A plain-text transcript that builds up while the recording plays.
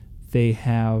they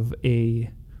have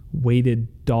a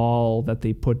weighted doll that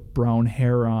they put brown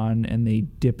hair on and they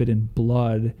dip it in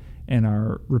blood and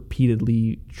are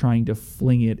repeatedly trying to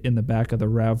fling it in the back of the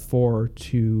RAV4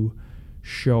 to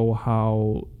show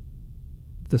how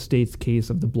the state's case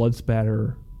of the blood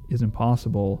spatter is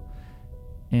impossible.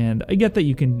 And I get that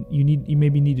you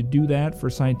maybe need to do that for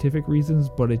scientific reasons,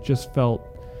 but it just felt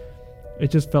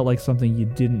like something you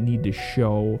didn't need to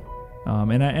show.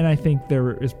 And I think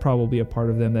there is probably a part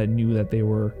of them that knew that they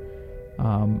were,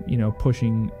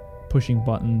 pushing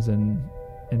buttons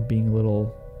and being a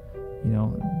little,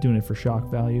 doing it for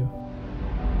shock value.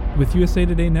 With USA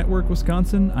Today Network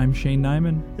Wisconsin, I'm Shane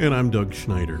Nyman. And I'm Doug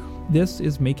Schneider. This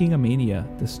is Making a Mania,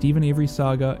 the Stephen Avery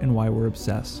saga and why we're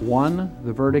obsessed. 1.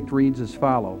 The verdict reads as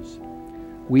follows.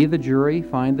 We, the jury,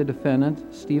 find the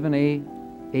defendant, Stephen A.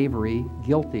 Avery,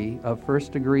 guilty of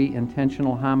first-degree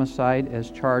intentional homicide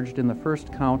as charged in the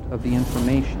first count of the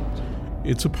information.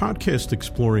 It's a podcast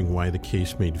exploring why the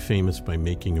case made famous by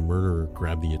making a murderer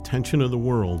grab the attention of the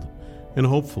world and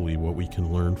hopefully what we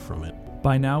can learn from it.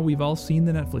 By now, we've all seen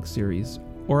the Netflix series,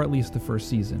 or at least the first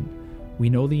season. We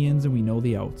know the ins and we know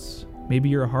the outs. Maybe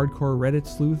you're a hardcore Reddit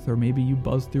sleuth, or maybe you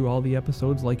buzz through all the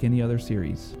episodes like any other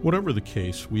series. Whatever the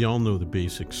case, we all know the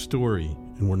basic story,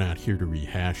 and we're not here to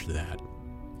rehash that.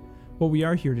 What we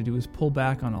are here to do is pull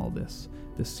back on all this,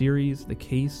 the series, the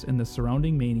case, and the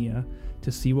surrounding mania,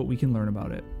 to see what we can learn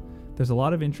about it. There's a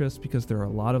lot of interest because there are a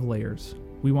lot of layers.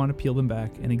 We want to peel them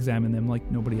back and examine them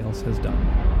like nobody else has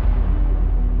done.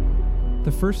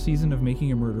 The first season of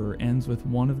Making a Murderer ends with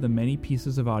one of the many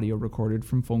pieces of audio recorded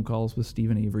from phone calls with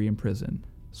Stephen Avery in prison.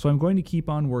 So I'm going to keep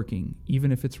on working,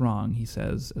 even if it's wrong, he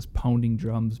says, as pounding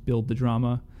drums build the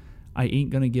drama. I ain't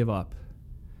gonna give up.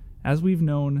 As we've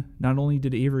known, not only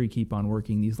did Avery keep on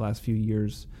working these last few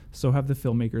years, so have the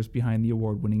filmmakers behind the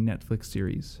award-winning Netflix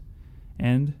series.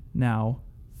 And now,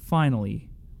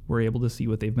 finally, we're able to see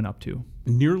what they've been up to.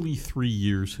 Nearly 3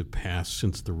 years have passed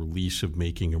since the release of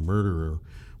Making a Murderer,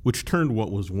 which turned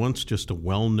what was once just a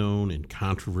well-known and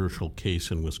controversial case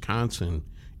in Wisconsin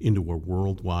into a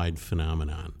worldwide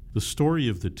phenomenon. The story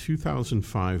of the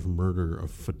 2005 murder of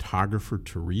photographer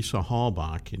Teresa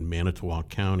Halbach in Manitowoc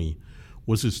County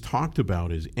was as talked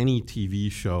about as any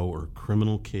TV show or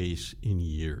criminal case in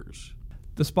years.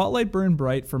 The spotlight burned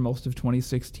bright for most of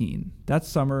 2016. That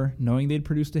summer, knowing they'd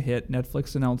produced a hit,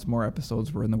 Netflix announced more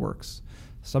episodes were in the works.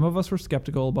 Some of us were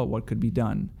skeptical about what could be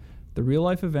done. The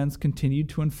real-life events continued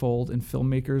to unfold, and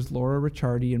filmmakers Laura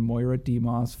Ricciardi and Moira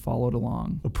DeMoss followed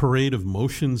along. A parade of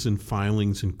motions and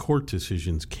filings and court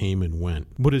decisions came and went.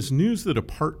 But as news that a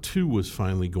Part 2 was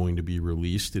finally going to be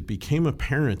released, it became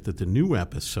apparent that the new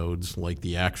episodes, like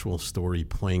the actual story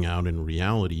playing out in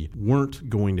reality, weren't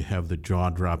going to have the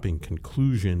jaw-dropping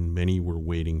conclusion many were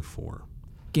waiting for.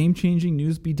 Game-changing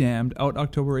news be damned, out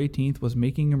October 18th was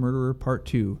Making a Murderer Part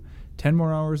 2. 10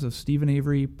 more hours of Stephen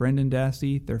Avery, Brendan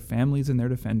Dassey, their families, and their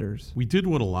defenders. We did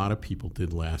what a lot of people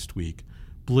did last week.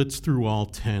 Blitz through all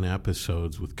 10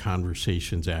 episodes with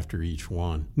conversations after each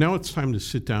one. Now it's time to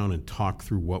sit down and talk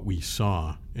through what we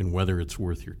saw and whether it's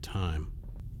worth your time.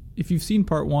 If you've seen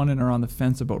Part 1 and are on the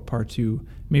fence about Part 2,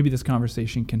 maybe this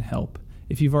conversation can help.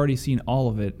 If you've already seen all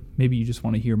of it, maybe you just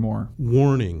want to hear more.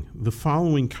 Warning, the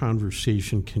following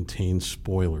conversation contains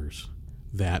spoilers.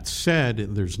 That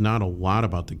said, there's not a lot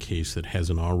about the case that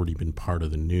hasn't already been part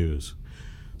of the news.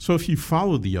 So if you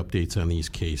followed the updates on these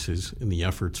cases and the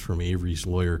efforts from Avery's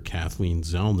lawyer Kathleen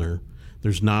Zellner,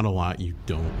 there's not a lot you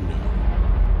don't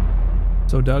know.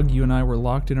 So Doug, you and I were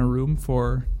locked in a room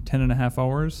for 10 and a half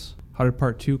hours. How did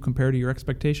Part 2 compare to your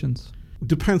expectations?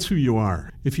 Depends who you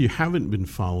are. If you haven't been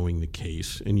following the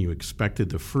case and you expected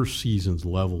the first season's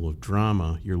level of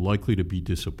drama, you're likely to be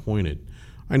disappointed.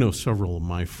 I know several of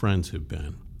my friends have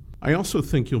been. I also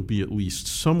think you'll be at least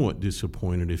somewhat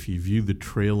disappointed if you view the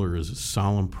trailer as a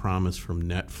solemn promise from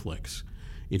Netflix.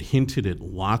 It hinted at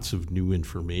lots of new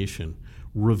information.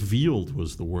 Revealed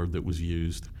was the word that was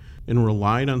used, and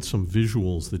relied on some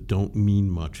visuals that don't mean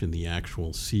much in the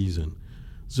actual season.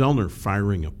 Zellner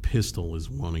firing a pistol is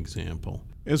one example.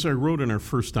 As I wrote in our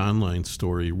first online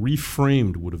story,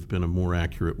 reframed would have been a more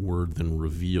accurate word than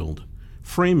revealed.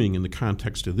 Framing in the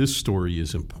context of this story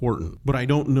is important, but I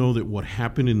don't know that what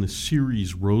happened in the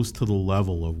series rose to the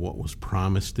level of what was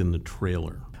promised in the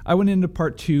trailer. I went into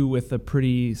Part 2 with a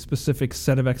pretty specific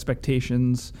set of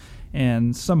expectations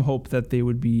and some hope that they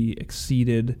would be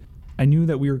exceeded. I knew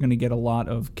that we were going to get a lot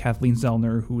of Kathleen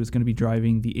Zellner, who was going to be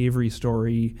driving the Avery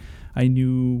story. I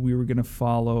knew we were going to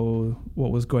follow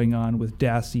what was going on with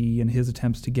Dassey and his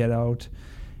attempts to get out.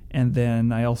 And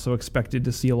then I also expected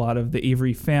to see a lot of the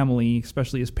Avery family,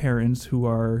 especially his parents, who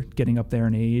are getting up there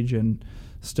in age, and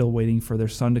still waiting for their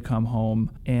son to come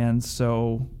home. And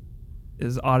so,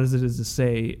 as odd as it is to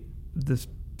say, this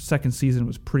second season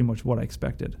was pretty much what I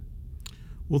expected.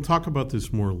 We'll talk about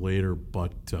this more later,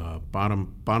 but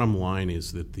bottom line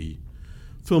is that the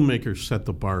filmmakers set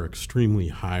the bar extremely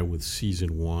high with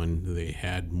season one. They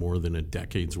had more than a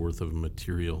decade's worth of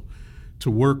material to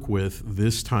work with.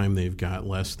 This time they've got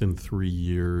less than 3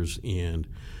 years, and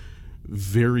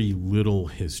very little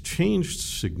has changed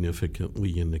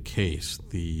significantly in the case.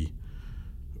 The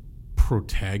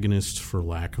protagonists, for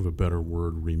lack of a better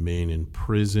word, remain in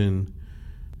prison.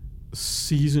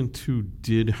 Season 2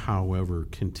 did, however,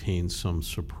 contain some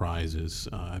surprises.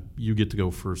 You get to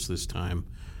go first this time.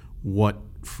 What,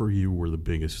 for you, were the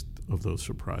biggest of those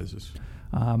surprises?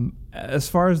 As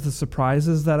far as the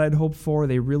surprises that I'd hoped for,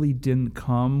 they really didn't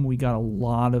come. We got a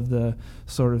lot of the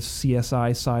sort of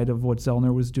CSI side of what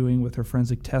Zellner was doing with her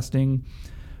forensic testing.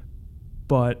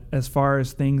 But as far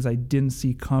as things I didn't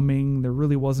see coming, there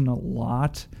really wasn't a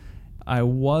lot. I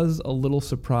was a little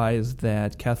surprised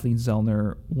that Kathleen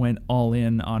Zellner went all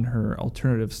in on her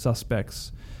alternative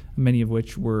suspects, many of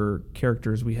which were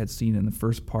characters we had seen in the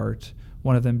first part,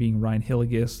 one of them being Ryan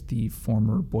Hilligus, the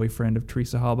former boyfriend of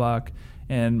Teresa Halbach,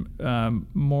 and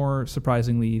more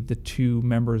surprisingly, the two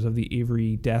members of the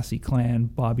Avery Dassey clan,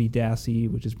 Bobby Dassey,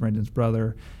 which is Brendan's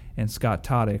brother, and Scott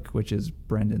Todick, which is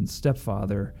Brendan's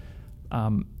stepfather.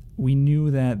 We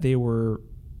knew that they were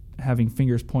having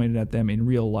fingers pointed at them in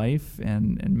real life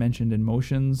and mentioned in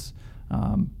motions,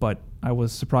 but I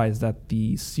was surprised that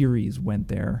the series went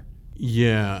there.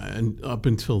 Yeah, and up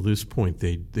until this point,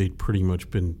 they'd pretty much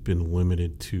been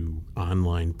limited to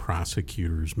online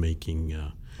prosecutors making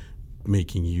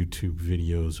YouTube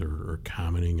videos or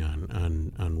commenting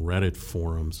on Reddit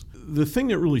forums. The thing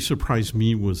that really surprised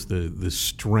me was the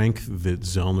strength that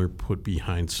Zellner put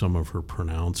behind some of her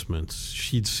pronouncements.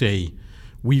 She'd say,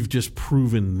 "We've just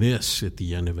proven this" at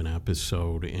the end of an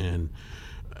episode, and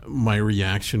my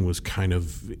reaction was kind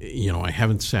of, I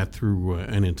haven't sat through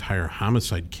an entire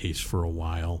homicide case for a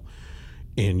while,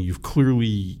 and you've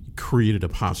clearly created a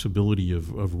possibility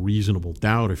of reasonable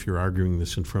doubt if you're arguing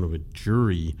this in front of a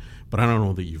jury, but I don't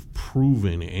know that you've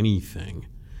proven anything.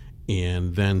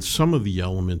 And then some of the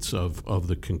elements of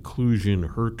the conclusion,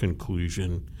 her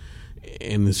conclusion,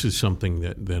 and this is something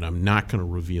that I'm not going to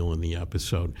reveal in the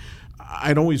episode,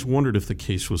 I'd always wondered if the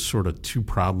case was sort of two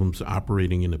problems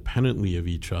operating independently of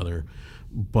each other,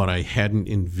 but I hadn't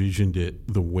envisioned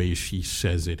it the way she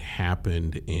says it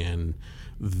happened, and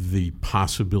the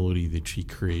possibility that she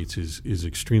creates is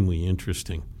extremely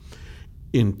interesting.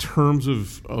 In terms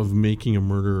of making a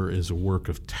murder as a work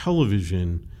of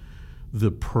television,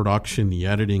 the production, the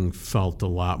editing felt a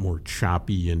lot more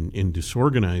choppy and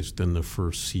disorganized than the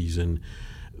first season.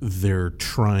 They're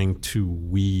trying to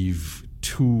weave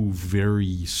two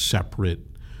very separate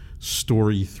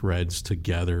story threads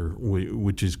together,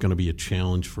 which is going to be a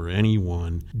challenge for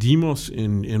anyone. Demos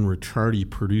and Ricciardi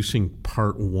producing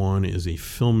part one as a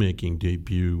filmmaking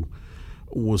debut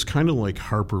was kind of like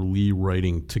Harper Lee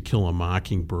writing To Kill a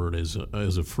Mockingbird as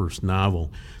a first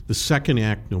novel. The second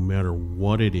act, no matter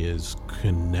what it is,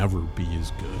 can never be as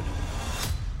good.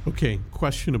 Okay,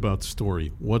 question about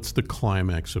story. What's the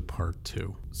climax of part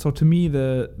two? So to me,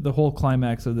 the whole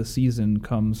climax of the season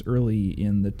comes early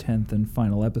in the 10th and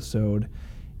final episode,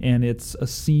 and it's a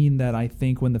scene that I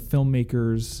think when the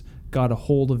filmmakers got a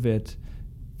hold of it,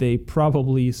 they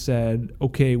probably said,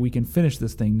 okay, we can finish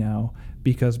this thing now,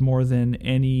 because more than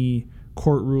any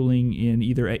court ruling in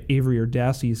either Avery or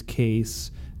Dassey's case,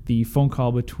 the phone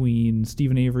call between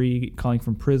Stephen Avery calling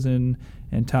from prison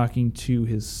and talking to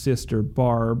his sister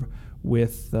Barb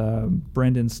with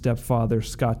Brendan's stepfather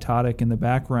Scott Todick in the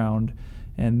background,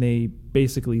 and they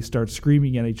basically start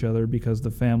screaming at each other because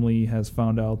the family has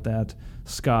found out that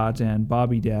Scott and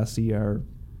Bobby Dassey are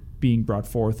being brought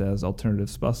forth as alternative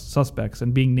suspects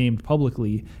and being named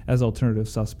publicly as alternative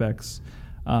suspects.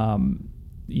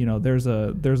 There's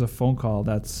a phone call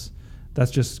that's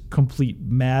just complete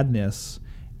madness.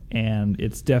 And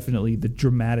it's definitely the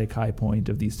dramatic high point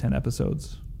of these 10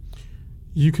 episodes.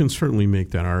 You can certainly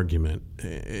make that argument,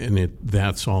 and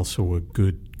that's also a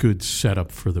good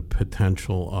setup for the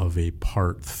potential of a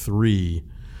part 3,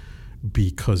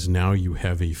 because now you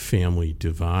have a family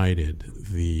divided.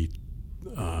 The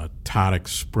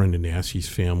Toddicks, Brendan Dassey's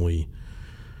family,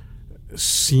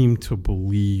 seem to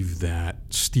believe that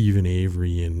Stephen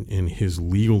Avery and his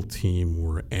legal team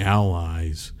were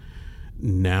allies.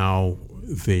 Now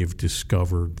they've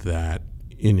discovered that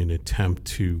in an attempt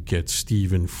to get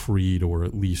Stephen freed or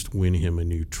at least win him a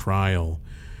new trial,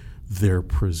 they're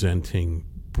presenting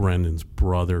Brendan's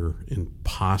brother and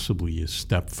possibly his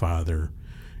stepfather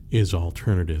as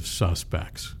alternative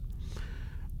suspects.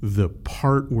 The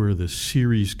part where the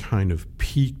series kind of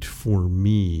peaked for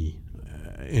me,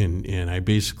 and I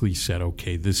basically said,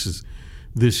 okay, this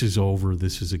is over,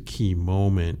 this is a key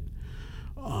moment,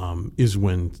 is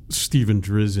when Stephen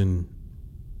Drizin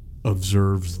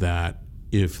observes that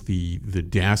if the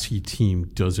Dassey team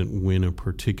doesn't win a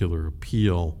particular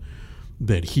appeal,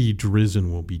 that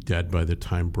Drizin, will be dead by the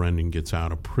time Brendan gets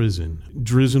out of prison.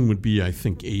 Drizin would be, I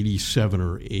think, 87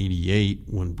 or 88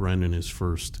 when Brendan is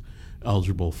first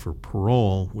eligible for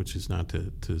parole, which is not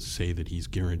to say that he's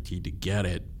guaranteed to get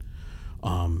it.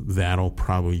 That'll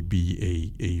probably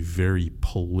be a very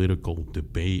political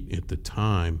debate at the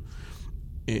time.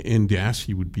 And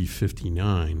Dassey would be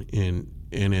 59.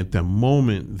 And at the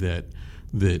moment that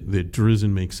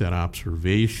Drizin makes that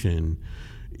observation,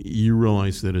 you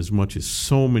realize that as much as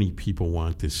so many people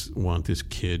want this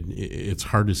kid, it's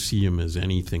hard to see him as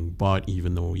anything but,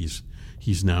 even though he's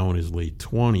now in his late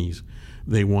 20s.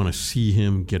 They want to see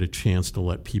him get a chance to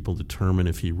let people determine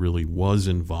if he really was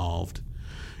involved.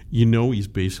 You know, he's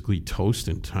basically toast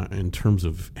in terms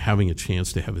of having a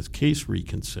chance to have his case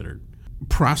reconsidered.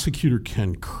 Prosecutor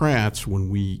Ken Kratz, when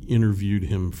we interviewed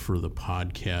him for the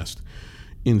podcast,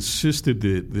 insisted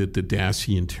that the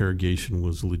Dassey interrogation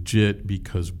was legit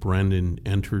because Brendan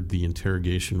entered the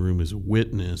interrogation room as a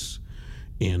witness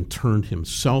and turned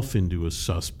himself into a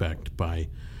suspect by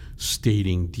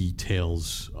stating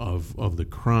details of the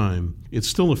crime. It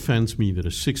still offends me that a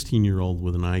 16-year-old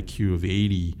with an IQ of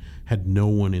 80 had no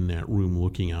one in that room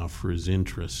looking out for his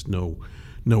interests, no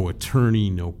attorney,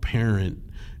 no parent,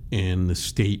 and the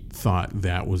state thought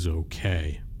that was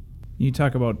okay. You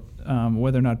talk about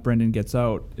whether or not Brendan gets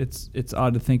out. It's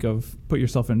odd to think of, put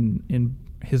yourself in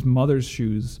his mother's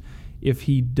shoes. If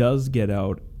he does get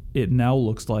out, it now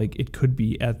looks like it could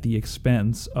be at the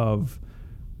expense of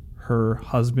her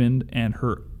husband and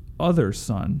her other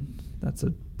son. That's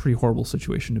a pretty horrible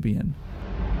situation to be in.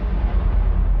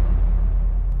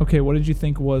 Okay, what did you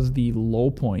think was the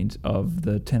low point of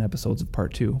the 10 episodes of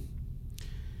Part 2?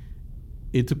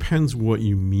 It depends what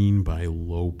you mean by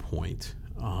low point.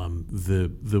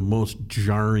 The most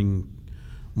jarring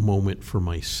moment for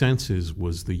my senses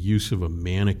was the use of a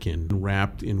mannequin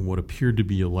wrapped in what appeared to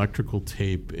be electrical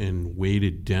tape and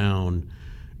weighted down,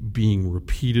 being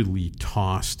repeatedly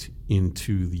tossed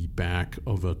into the back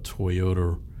of a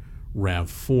Toyota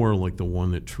RAV4 like the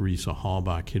one that Teresa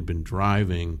Halbach had been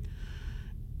driving,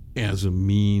 as a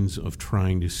means of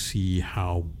trying to see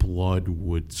how blood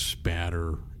would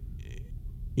spatter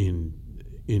in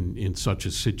such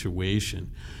a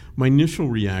situation. My initial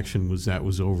reaction was that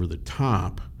was over the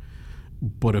top,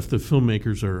 but if the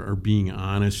filmmakers are being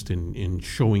honest and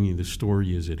showing you the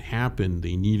story as it happened,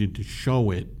 they needed to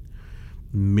show it,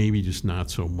 maybe just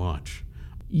not so much.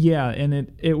 Yeah,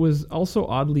 and it was also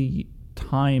oddly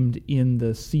timed in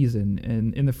the season.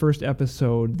 And in the first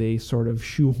episode, they sort of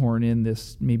shoehorn in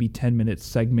this maybe 10-minute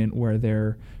segment where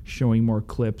they're showing more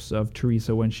clips of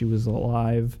Teresa when she was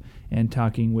alive and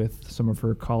talking with some of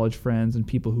her college friends and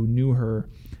people who knew her.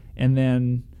 And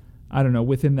then, I don't know,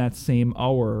 within that same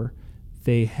hour,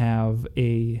 they have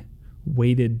a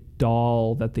weighted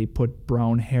doll that they put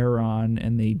brown hair on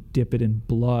and they dip it in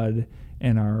blood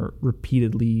and are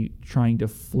repeatedly trying to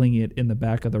fling it in the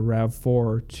back of the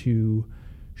RAV4 to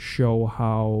show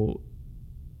how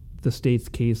the state's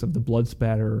case of the blood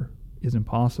spatter is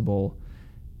impossible.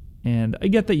 And I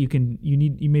get that you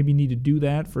maybe need to do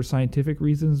that for scientific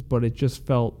reasons, but it just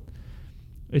felt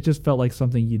like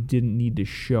something you didn't need to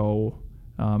show.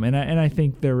 And I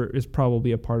think there is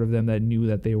probably a part of them that knew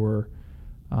that they were,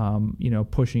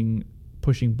 pushing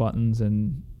buttons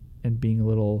and being a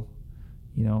little,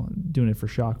 doing it for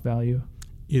shock value.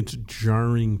 It's a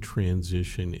jarring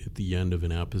transition at the end of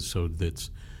an episode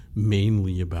that's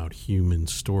mainly about human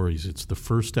stories. It's the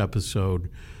first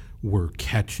episode. We're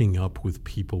catching up with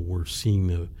people. We're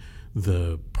seeing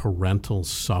the parental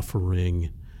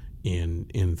suffering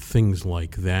and things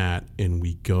like that. And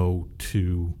we go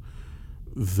to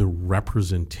the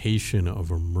representation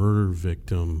of a murder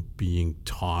victim being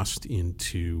tossed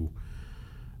into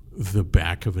the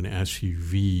back of an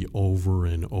SUV over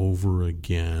and over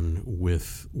again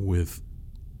with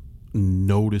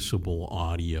noticeable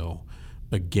audio.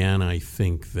 Again, I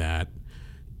think that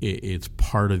it's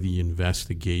part of the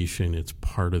investigation. It's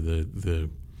part of the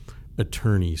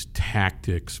attorney's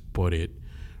tactics, but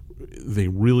they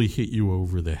really hit you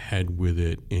over the head with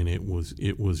it, and it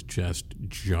was just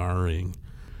jarring.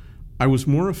 I was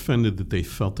more offended that they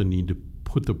felt the need to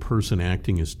put the person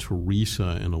acting as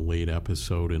Teresa in a late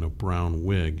episode in a brown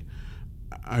wig.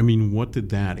 I mean, what did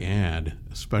that add,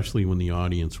 especially when the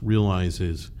audience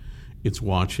realizes It's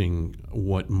watching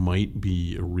what might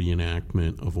be a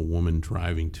reenactment of a woman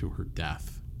driving to her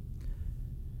death.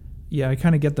 Yeah, I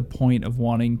kind of get the point of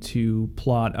wanting to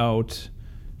plot out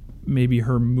maybe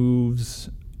her moves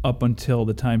up until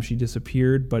the time she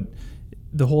disappeared, but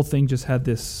the whole thing just had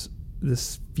this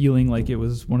feeling like it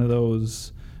was one of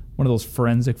those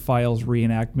forensic files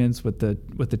reenactments with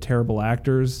the terrible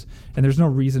actors, and there's no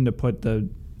reason to put the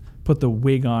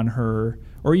wig on her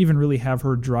or even really have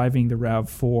her driving the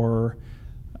RAV4.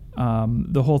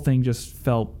 The whole thing just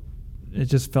felt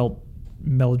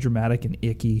melodramatic and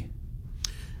icky.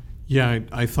 Yeah,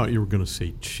 I thought you were going to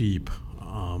say cheap.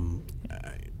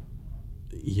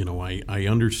 I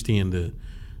understand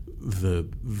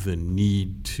the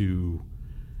need to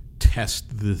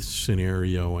test the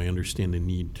scenario. I understand the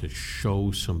need to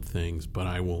show some things, but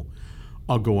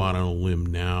I'll go out on a limb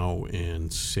now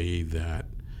and say that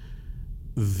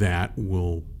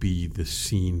will be the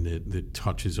scene that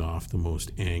touches off the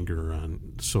most anger on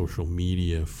social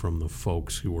media from the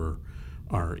folks who are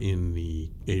in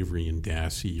the Avery and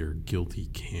Dassey or guilty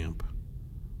camp.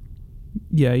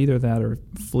 Yeah, either that or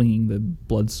flinging the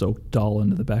blood-soaked doll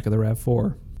into the back of the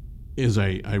RAV4. As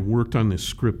I worked on this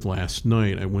script last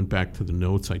night, I went back to the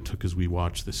notes I took as we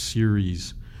watched the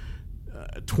series.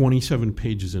 27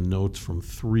 pages of notes from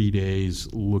 3 days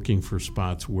looking for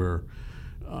spots where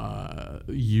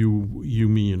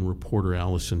me and reporter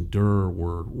Allison Durr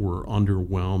were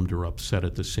underwhelmed or upset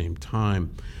at the same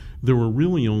time. There were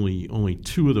really only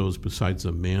two of those besides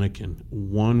the mannequin.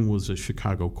 One was a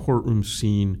Chicago courtroom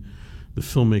scene. The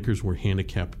filmmakers were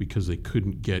handicapped because they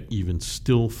couldn't get even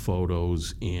still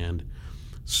photos, and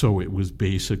so it was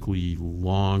basically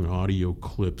long audio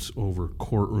clips over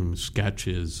courtroom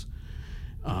sketches,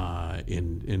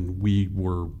 and we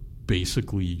were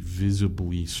basically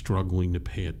visibly struggling to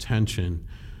pay attention.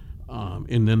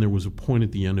 And then there was a point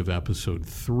at the end of episode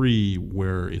 3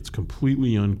 where it's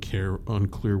completely unclear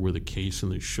where the case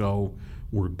and the show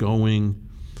were going.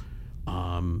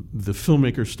 The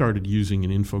filmmakers started using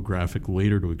an infographic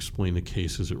later to explain the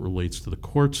case as it relates to the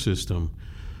court system,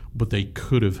 but they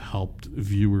could have helped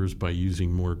viewers by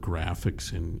using more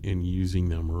graphics and using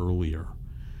them earlier.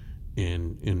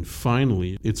 And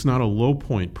finally, it's not a low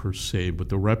point per se, but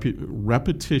the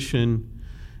repetition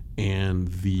and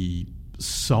the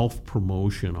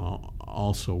self-promotion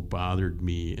also bothered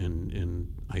me, and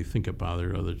I think it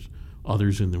bothered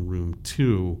others in the room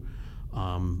too.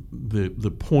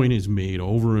 The point is made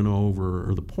over and over,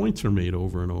 or the points are made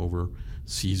over and over.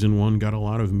 Season 1 got a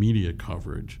lot of media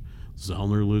coverage.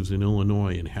 Zellner lives in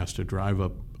Illinois and has to drive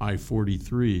up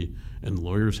I-43, and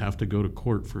lawyers have to go to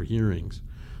court for hearings.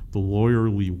 The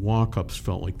lawyerly walk-ups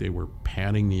felt like they were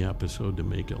padding the episode to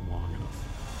make it long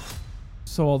enough.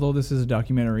 So although this is a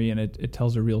documentary and it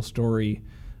tells a real story,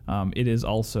 it is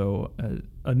also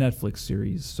a Netflix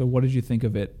series. So what did you think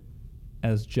of it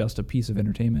as just a piece of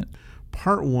entertainment?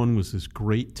 Part 1 was this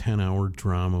great 10-hour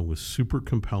drama with super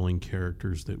compelling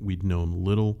characters that we'd known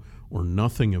little or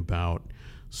nothing about,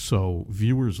 so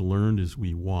viewers learned as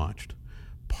we watched.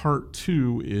 Part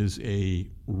 2 is a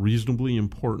reasonably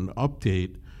important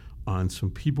update on some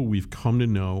people we've come to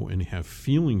know and have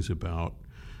feelings about,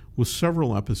 with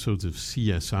several episodes of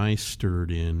CSI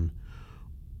stirred in,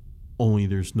 only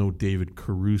there's no David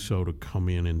Caruso to come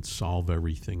in and solve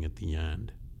everything at the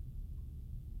end.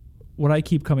 What I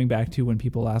keep coming back to when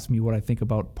people ask me what I think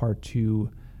about part 2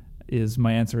 is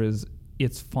my answer is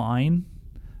it's fine.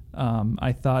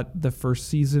 I thought the first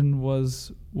season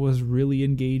was really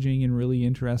engaging and really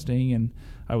interesting, and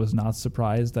I was not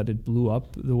surprised that it blew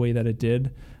up the way that it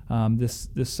did. This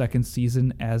second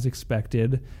season, as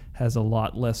expected, has a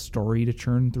lot less story to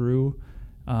churn through.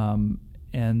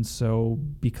 And so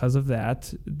because of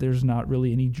that, there's not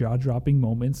really any jaw-dropping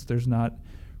moments. There's not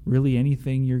really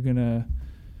anything you're going to,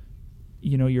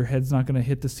 your head's not going to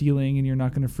hit the ceiling and you're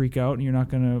not going to freak out and you're not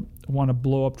going to want to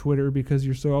blow up Twitter because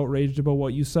you're so outraged about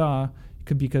what you saw.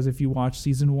 Because if you watch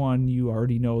season 1, you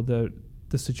already know the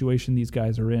situation these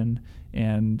guys are in,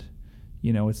 and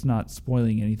it's not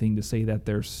spoiling anything to say that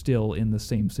they're still in the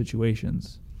same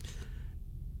situations.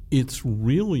 It's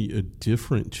really a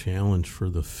different challenge for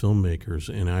the filmmakers,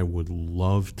 and I would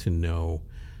love to know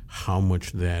how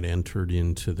much that entered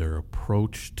into their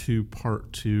approach to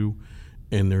part 2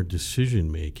 and their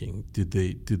decision making. Did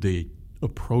they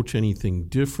approach anything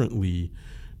differently,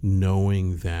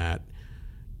 knowing that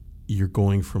you're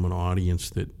going from an audience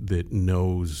that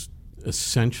knows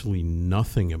essentially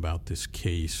nothing about this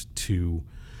case to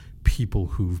people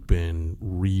who've been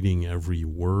reading every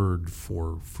word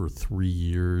for 3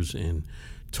 years and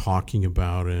talking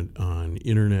about it on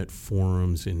internet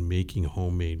forums and making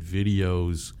homemade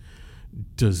videos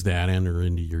Does that enter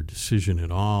into your decision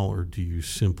at all, or do you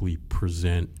simply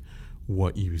present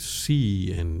what you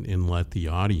see and let the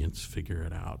audience figure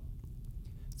it out?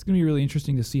 It's going to be really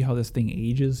interesting to see how this thing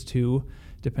ages, too,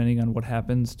 depending on what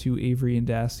happens to Avery and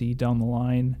Dassey down the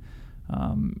line.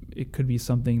 It could be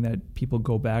something that people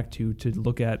go back to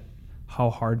look at how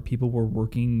hard people were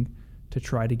working to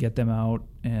try to get them out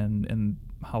and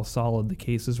how solid the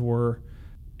cases were.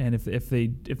 And if they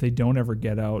don't ever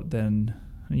get out, then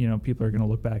people are going to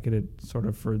look back at it sort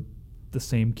of for the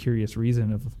same curious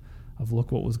reason of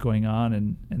look what was going on,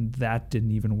 and that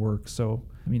didn't even work. So,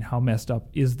 I mean, how messed up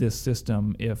is this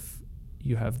system if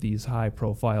you have these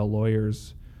high-profile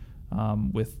lawyers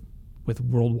with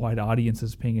worldwide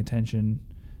audiences paying attention,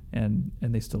 and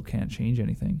they still can't change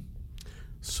anything?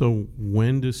 So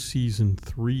when does season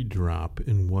 3 drop,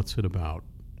 and what's it about?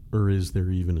 Or is there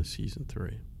even a season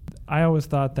 3? I always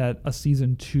thought that a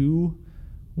season 2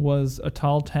 was a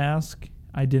tall task.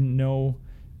 I didn't know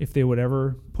if they would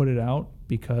ever put it out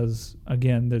because,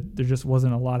 again, there just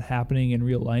wasn't a lot happening in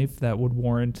real life that would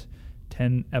warrant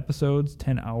 10 episodes,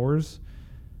 10 hours.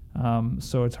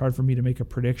 So it's hard for me to make a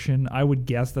prediction. I would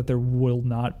guess that there will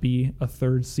not be a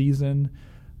third season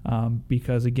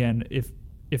because, again, if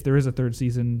there is a third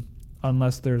season,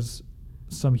 unless there's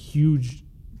some huge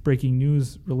breaking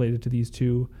news related to these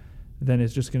two, then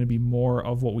it's just going to be more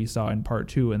of what we saw in part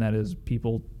 2, and that is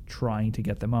people trying to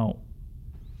get them out.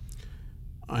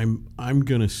 I'm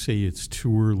going to say it's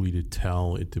too early to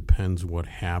tell. It depends what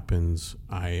happens.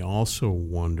 I also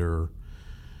wonder,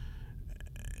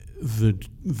 the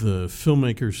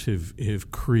filmmakers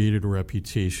have created a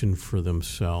reputation for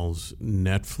themselves.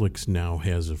 Netflix now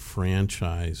has a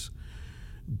franchise.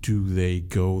 Do they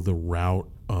go the route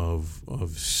of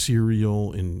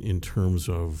serial in terms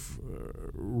of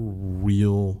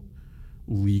real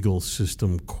legal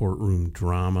system courtroom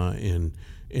drama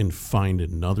and find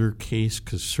another case?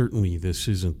 Because certainly this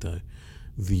isn't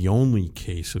the only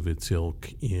case of its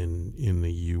ilk in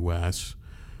the U.S.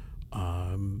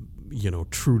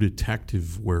 True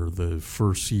Detective, where the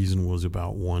first season was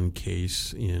about one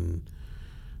case in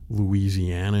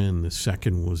Louisiana and the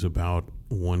second was about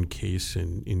one case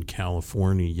in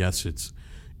California. Yes,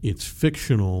 it's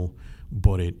fictional,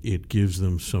 but it gives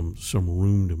them some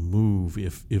room to move.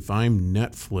 If I'm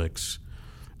Netflix,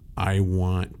 I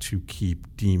want to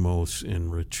keep Demos and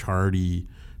Ricciardi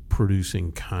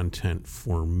producing content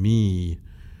for me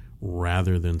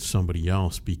rather than somebody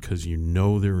else, because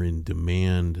they're in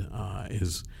demand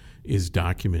as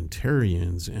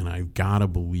documentarians, and I've got to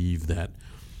believe that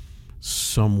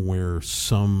somewhere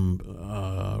some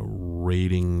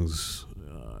ratings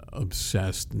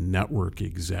obsessed network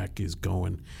exec is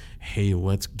going, hey,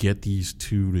 let's get these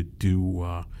two to do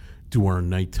our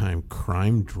nighttime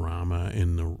crime drama,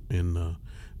 and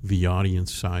the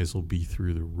audience size will be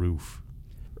through the roof.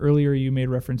 Earlier you made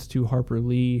reference to Harper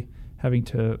Lee having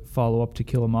to follow up To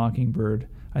Kill a Mockingbird.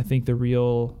 I think the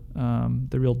real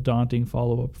daunting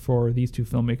follow-up for these two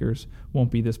filmmakers won't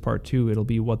be this part 2. It'll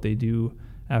be what they do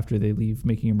after they leave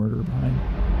Making a Murderer behind.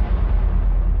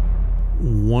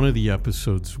 One of the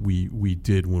episodes we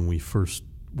did when we first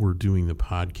were doing the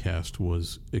podcast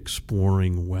was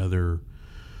exploring whether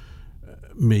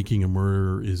Making a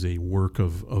Murderer is a work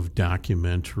of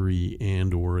documentary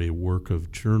and or a work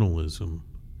of journalism.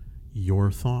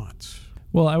 Your thoughts?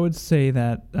 Well, I would say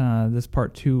that this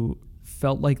part 2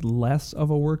 felt like less of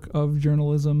a work of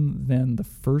journalism than the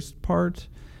first part.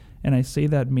 And I say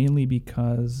that mainly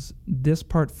because this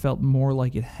part felt more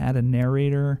like it had a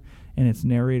narrator, and its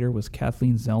narrator was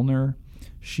Kathleen Zellner.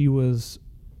 She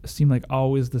seemed like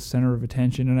always the center of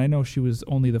attention, and I know she was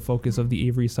only the focus of the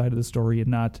Avery side of the story and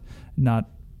not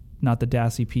the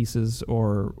Dassey pieces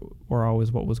or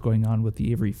always what was going on with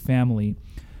the Avery family.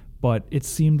 But it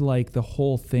seemed like the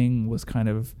whole thing was kind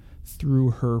of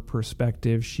through her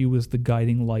perspective. She was the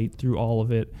guiding light through all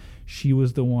of it. She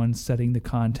was the one setting the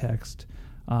context.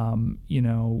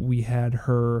 We had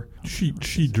her.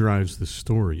 She drives the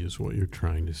story, is what you're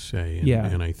trying to say.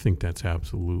 And I think that's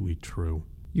absolutely true.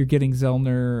 You're getting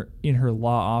Zellner in her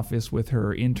law office with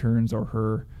her interns or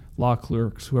her law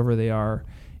clerks, whoever they are,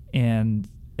 and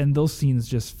those scenes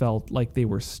just felt like they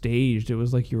were staged. It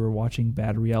was like you were watching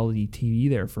bad reality TV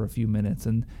there for a few minutes,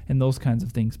 and those kinds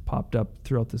of things popped up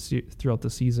throughout the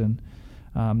season.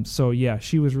 So yeah,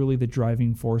 she was really the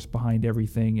driving force behind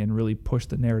everything and really pushed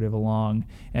the narrative along.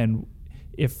 And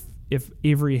if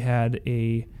Avery had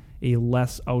a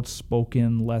less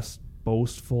outspoken, less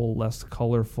boastful, less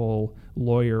colorful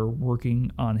lawyer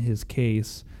working on his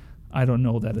case, I don't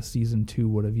know that a season 2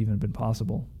 would have even been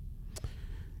possible.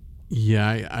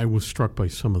 Yeah, I was struck by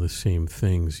some of the same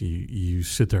things. You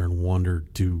sit there and wonder,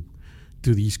 do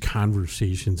do these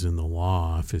conversations in the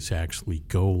law office actually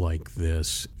go like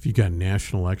this? If you got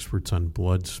national experts on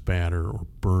blood spatter or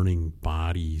burning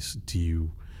bodies, do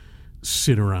you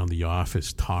sit around the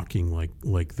office talking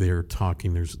like they're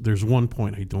talking? There's one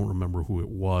point, I don't remember who it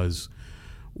was,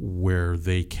 where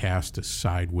they cast a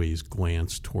sideways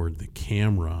glance toward the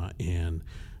camera, and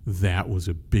that was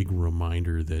a big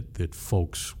reminder that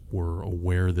folks were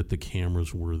aware that the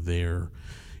cameras were there.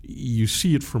 You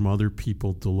see it from other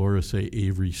people. Dolores A.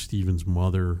 Avery, Stephen's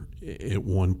mother, at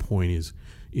one point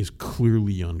is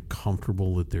clearly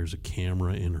uncomfortable that there's a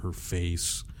camera in her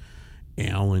face.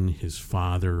 Alan, his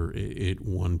father, at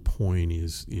one point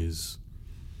is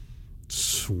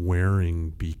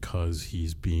swearing because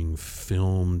he's being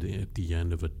filmed at the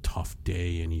end of a tough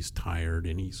day, and he's tired,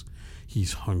 and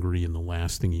he's hungry, and the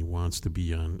last thing he wants to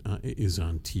be on is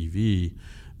on TV.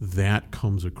 That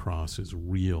comes across as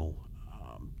real.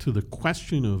 To the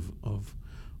question of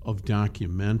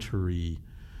documentary,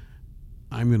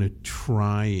 I'm going to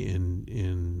try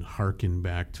and hearken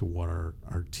back to what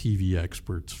our TV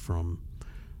experts from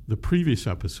the previous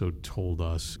episode told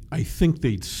us. I think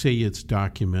they'd say it's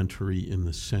documentary in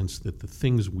the sense that the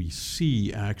things we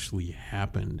see actually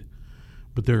happened.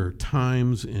 But there are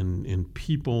times and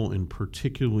people, and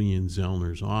particularly in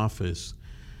Zellner's office,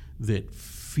 that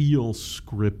feel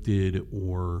scripted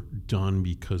or done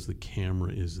because the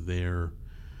camera is there.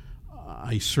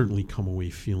 I certainly come away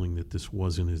feeling that this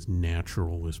wasn't as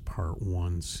natural as part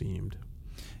one seemed.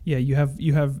 Yeah, you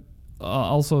have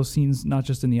also scenes not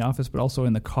just in the office but also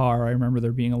in the car. I remember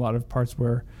there being a lot of parts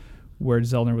where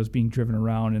Zellner was being driven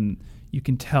around, and you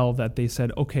can tell that they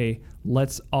said, okay,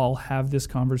 let's all have this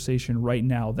conversation right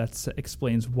now that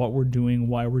explains what we're doing,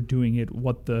 why we're doing it,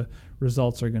 what the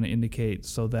results are going to indicate,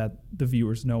 so that the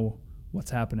viewers know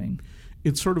what's happening.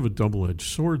 It's sort of a double-edged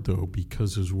sword, though,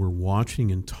 because as we're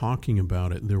watching and talking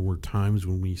about it, there were times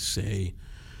when we say,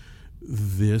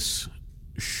 this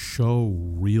show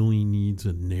really needs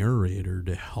a narrator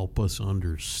to help us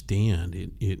understand.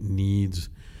 It needs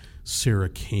Sarah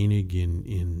Koenig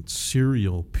in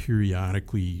Serial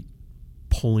periodically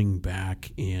pulling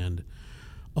back and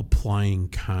applying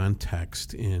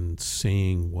context and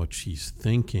saying what she's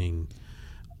thinking.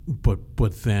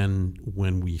 But then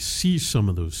when we see some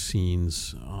of those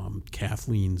scenes,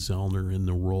 Kathleen Zellner in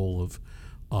the role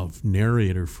of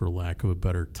narrator, for lack of a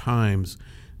better terms,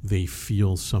 they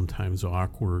feel sometimes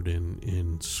awkward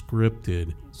and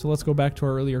scripted. So let's go back to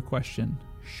our earlier question.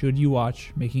 Should you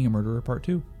watch Making a Murderer Part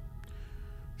 2?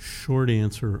 Short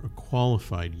answer, a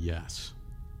qualified yes.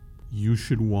 You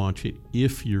should watch it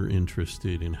if you're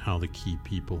interested in how the key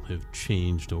people have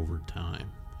changed over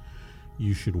time.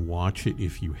 You should watch it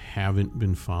if you haven't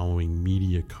been following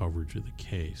media coverage of the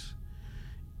case.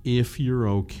 If you're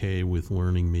okay with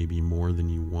learning maybe more than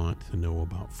you want to know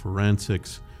about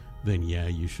forensics, then yeah,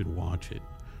 you should watch it.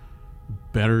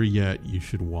 Better yet, you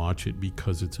should watch it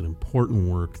because it's an important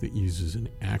work that uses an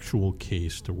actual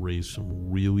case to raise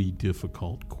some really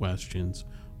difficult questions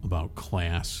about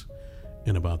class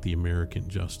and about the American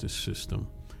justice system.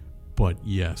 But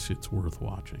yes, it's worth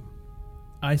watching.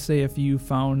 I say if you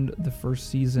found the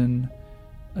first season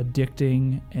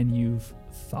addicting and you've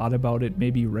thought about it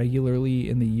maybe regularly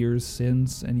in the years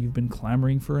since and you've been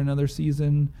clamoring for another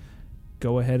season,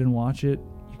 go ahead and watch it.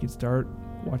 You can start,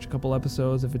 watch a couple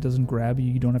episodes. If it doesn't grab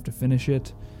you, you don't have to finish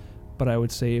it. But I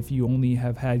would say if you only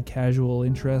have had casual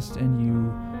interest and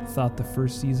you thought the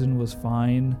first season was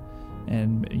fine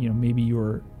and maybe you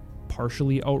were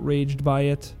partially outraged by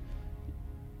it,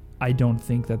 I don't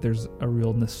think that there's a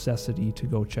real necessity to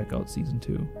go check out season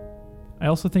 2. I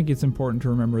also think it's important to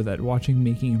remember that watching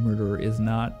Making a Murderer is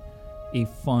not a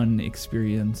fun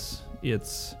experience.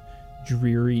 It's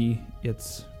dreary,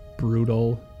 it's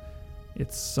brutal,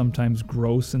 it's sometimes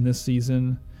gross in this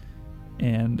season,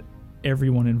 and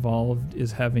everyone involved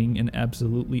is having an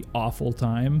absolutely awful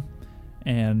time.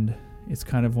 And it's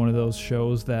kind of one of those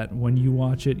shows that when you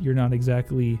watch it, you're not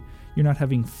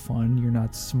having fun, you're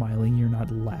not smiling, you're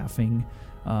not laughing.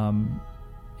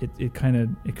 It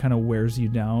kind of wears you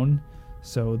down.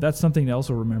 So that's something to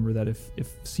also remember, that if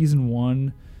season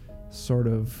 1 sort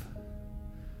of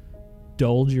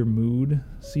dulled your mood,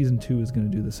 season 2 is going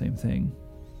to do the same thing.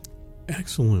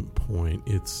 Excellent point.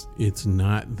 It's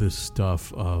not the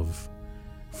stuff of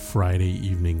Friday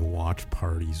evening watch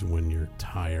parties when you're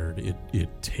tired.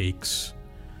 It takes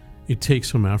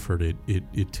some effort.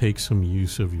 It takes some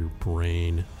use of your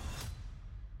brain.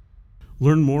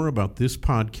 Learn more about this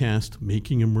podcast,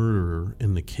 Making a Murderer,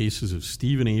 and the cases of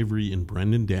Stephen Avery and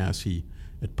Brendan Dassey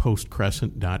at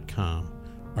postcrescent.com.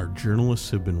 Our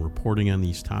journalists have been reporting on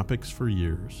these topics for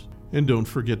years. And don't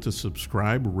forget to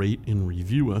subscribe, rate, and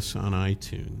review us on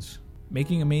iTunes.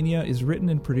 Making a Mania is written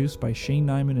and produced by Shane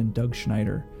Nyman and Doug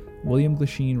Schneider. William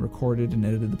Glasheen recorded and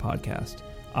edited the podcast.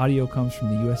 Audio comes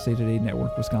from the USA Today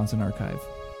Network Wisconsin Archive.